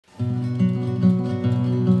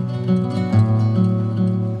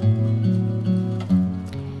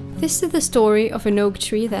This is the story of an oak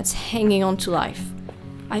tree that's hanging on to life.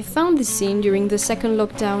 I found this scene during the second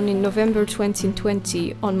lockdown in November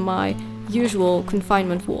 2020 on my usual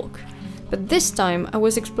confinement walk. But this time I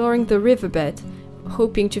was exploring the riverbed,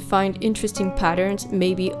 hoping to find interesting patterns,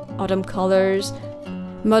 maybe autumn colors,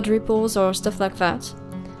 mud ripples or stuff like that.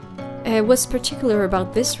 What's particular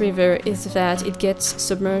about this river is that it gets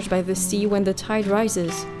submerged by the sea when the tide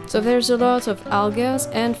rises, so there's a lot of algae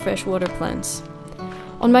and freshwater plants.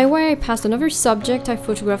 On my way I passed another subject I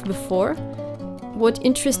photographed before. What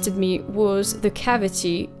interested me was the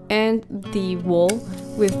cavity and the wall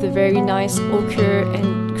with the very nice ochre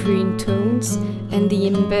and green tones and the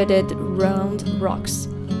embedded round rocks.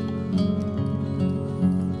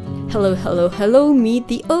 Hello, hello, hello, meet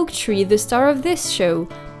the oak tree, the star of this show.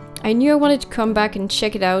 I knew I wanted to come back and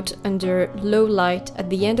check it out under low light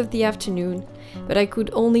at the end of the afternoon, but I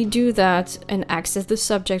could only do that and access the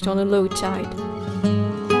subject on a low tide.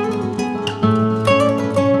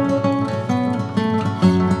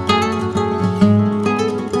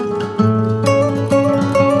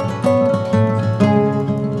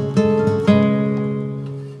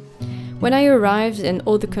 When I arrived and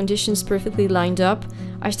all the conditions perfectly lined up,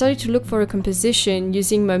 I started to look for a composition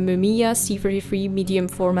using my Mamiya C33 medium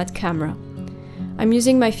format camera. I'm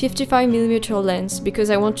using my 55mm lens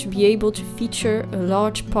because I want to be able to feature a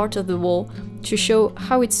large part of the wall to show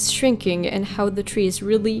how it's shrinking and how the tree is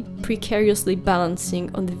really precariously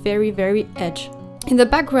balancing on the very edge. In the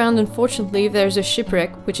background, unfortunately, there's a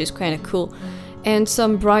shipwreck, which is kind of cool, and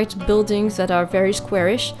some bright buildings that are very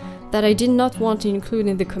squarish, that I did not want to include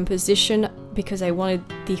in the composition because I wanted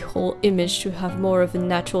the whole image to have more of a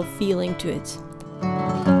natural feeling to it.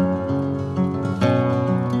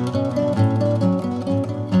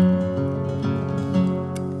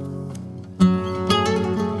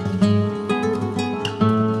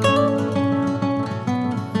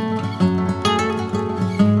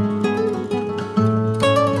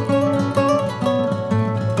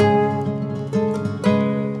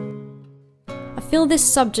 I feel this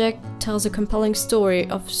subject tells a compelling story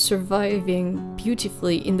of surviving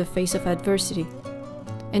beautifully in the face of adversity.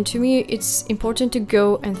 And to me, it's important to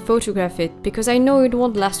go and photograph it because I know it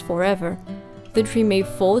won't last forever. The tree may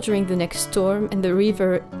fall during the next storm and the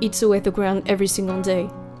river eats away the ground every single day.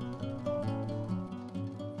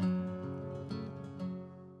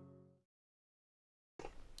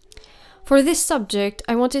 For this subject,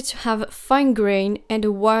 I wanted to have fine grain and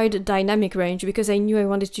a wide dynamic range because I knew I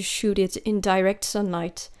wanted to shoot it in direct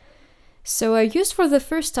sunlight. So I used for the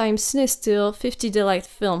first time Cinestill 50 daylight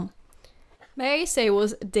film. May I say it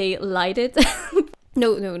was daylighted?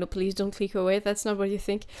 No, please don't click away, that's not what you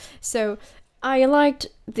think. So I liked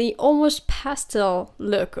the almost pastel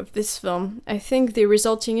look of this film. I think the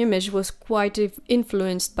resulting image was quite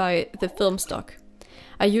influenced by the film stock.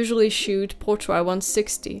 I usually shoot Portra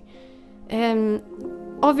 160.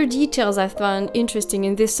 Other details I found interesting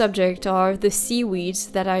in this subject are the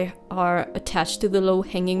seaweeds that are attached to the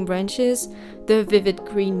low-hanging branches, the vivid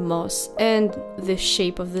green moss, and the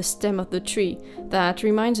shape of the stem of the tree that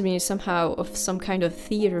reminds me somehow of some kind of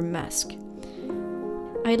theater mask.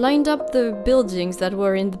 I lined up the buildings that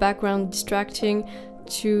were in the background distracting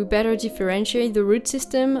to better differentiate the root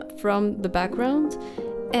system from the background,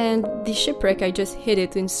 and the shipwreck I just hid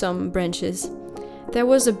it in some branches. There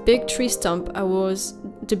was a big tree stump. I was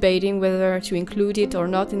debating whether to include it or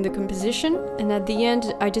not in the composition, and at the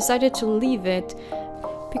end I decided to leave it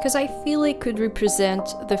because I feel it could represent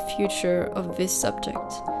the future of this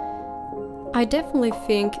subject. I definitely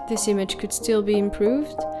think this image could still be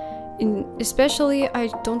improved. Especially I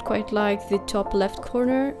don't quite like the top left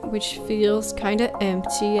corner, which feels kinda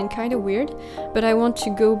empty and kinda weird, but I want to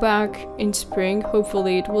go back in spring,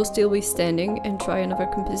 hopefully it will still be standing, and try another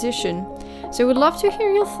composition. So I would love to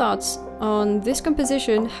hear your thoughts on this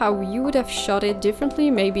composition, how you would have shot it differently,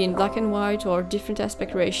 maybe in black and white or different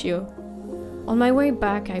aspect ratio. On my way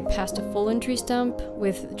back I passed a fallen tree stump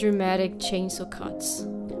with dramatic chainsaw cuts.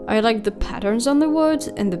 I liked the patterns on the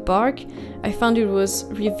wood and the bark. I found it was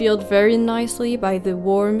revealed very nicely by the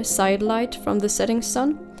warm side light from the setting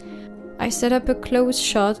sun. I set up a close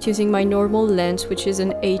shot using my normal lens, which is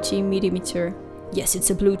an 80mm. Yes, it's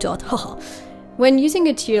a blue dot, haha. When using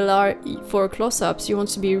a TLR for close-ups, you want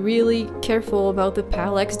to be really careful about the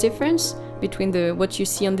parallax difference between what you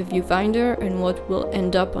see on the viewfinder and what will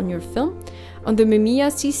end up on your film. On the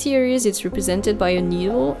Mamiya C series, it's represented by a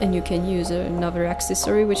needle, and you can use another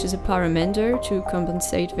accessory, which is a paramender, to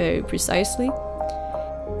compensate very precisely.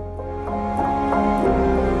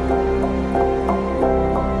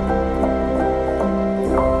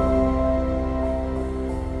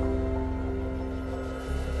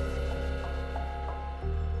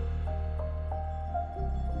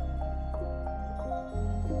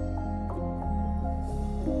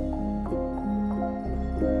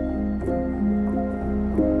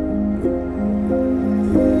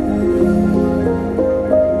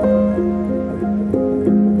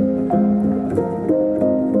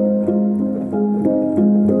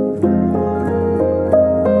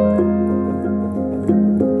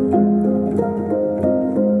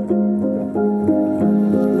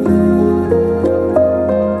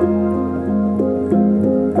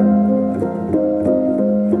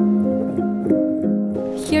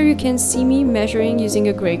 can see me measuring using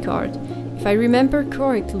a grey card. If I remember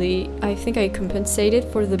correctly, I think I compensated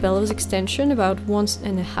for the bellows extension about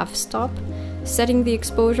 1.5 stop, setting the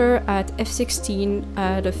exposure at f16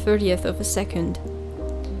 at a 30th of a second.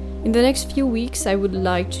 In the next few weeks, I would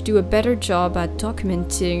like to do a better job at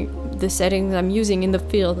documenting the settings I'm using in the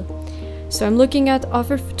field. So I'm looking at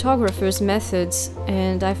other photographers' methods,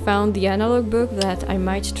 and I found the analog book that I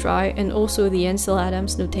might try, and also the Ansel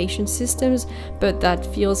Adams notation systems, but that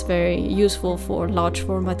feels very useful for large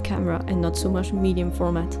format camera and not so much medium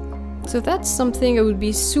format. So that's something I would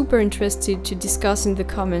be super interested to discuss in the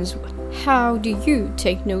comments. How do you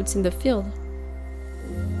take notes in the field?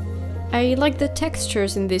 I like the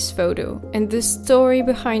textures in this photo, and the story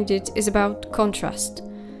behind it is about contrast.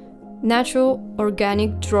 Natural,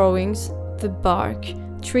 organic drawings, the bark,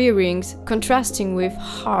 tree rings contrasting with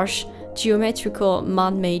harsh, geometrical,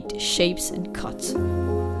 man-made shapes and cuts.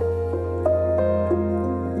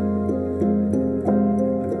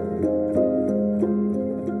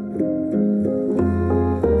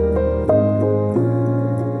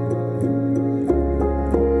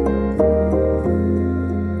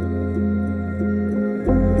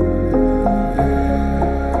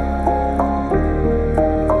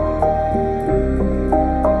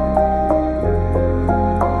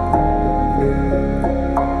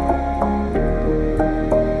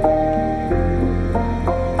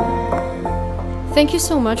 Thank you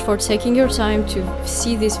so much for taking your time to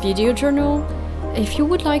see this video journal. If you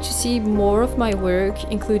would like to see more of my work,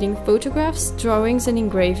 including photographs, drawings and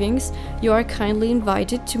engravings, you are kindly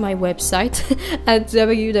invited to my website at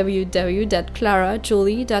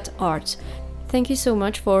www.clarajolie.art. Thank you so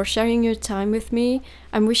much for sharing your time with me.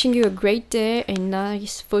 I'm wishing you a great day and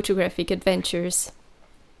nice photographic adventures.